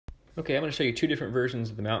Okay, I'm going to show you two different versions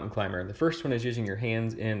of the mountain climber. The first one is using your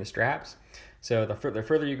hands in the straps. So the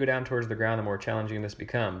further you go down towards the ground, the more challenging this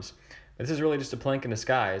becomes. But this is really just a plank in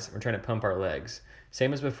disguise. We're trying to pump our legs.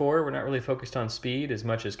 Same as before, we're not really focused on speed as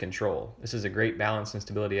much as control. This is a great balance and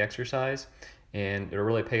stability exercise, and it'll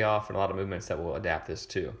really pay off in a lot of movements that will adapt this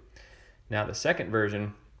to. Now the second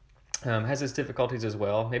version has its difficulties as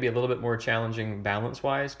well, maybe a little bit more challenging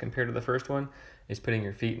balance-wise compared to the first one, is putting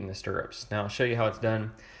your feet in the stirrups. Now I'll show you how it's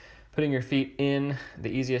done. Putting your feet in, the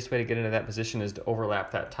easiest way to get into that position is to overlap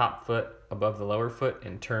that top foot above the lower foot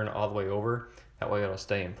and turn all the way over. That way it'll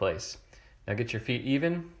stay in place. Now get your feet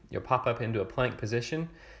even. You'll pop up into a plank position,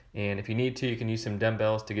 and if you need to, you can use some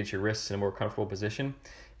dumbbells to get your wrists in a more comfortable position,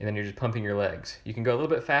 and then you're just pumping your legs. You can go a little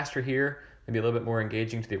bit faster here, maybe a little bit more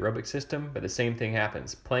engaging to the aerobic system, but the same thing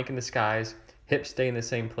happens. Plank in the skies, hips stay in the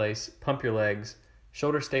same place, pump your legs,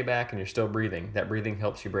 shoulders stay back, and you're still breathing. That breathing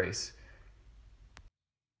helps you brace.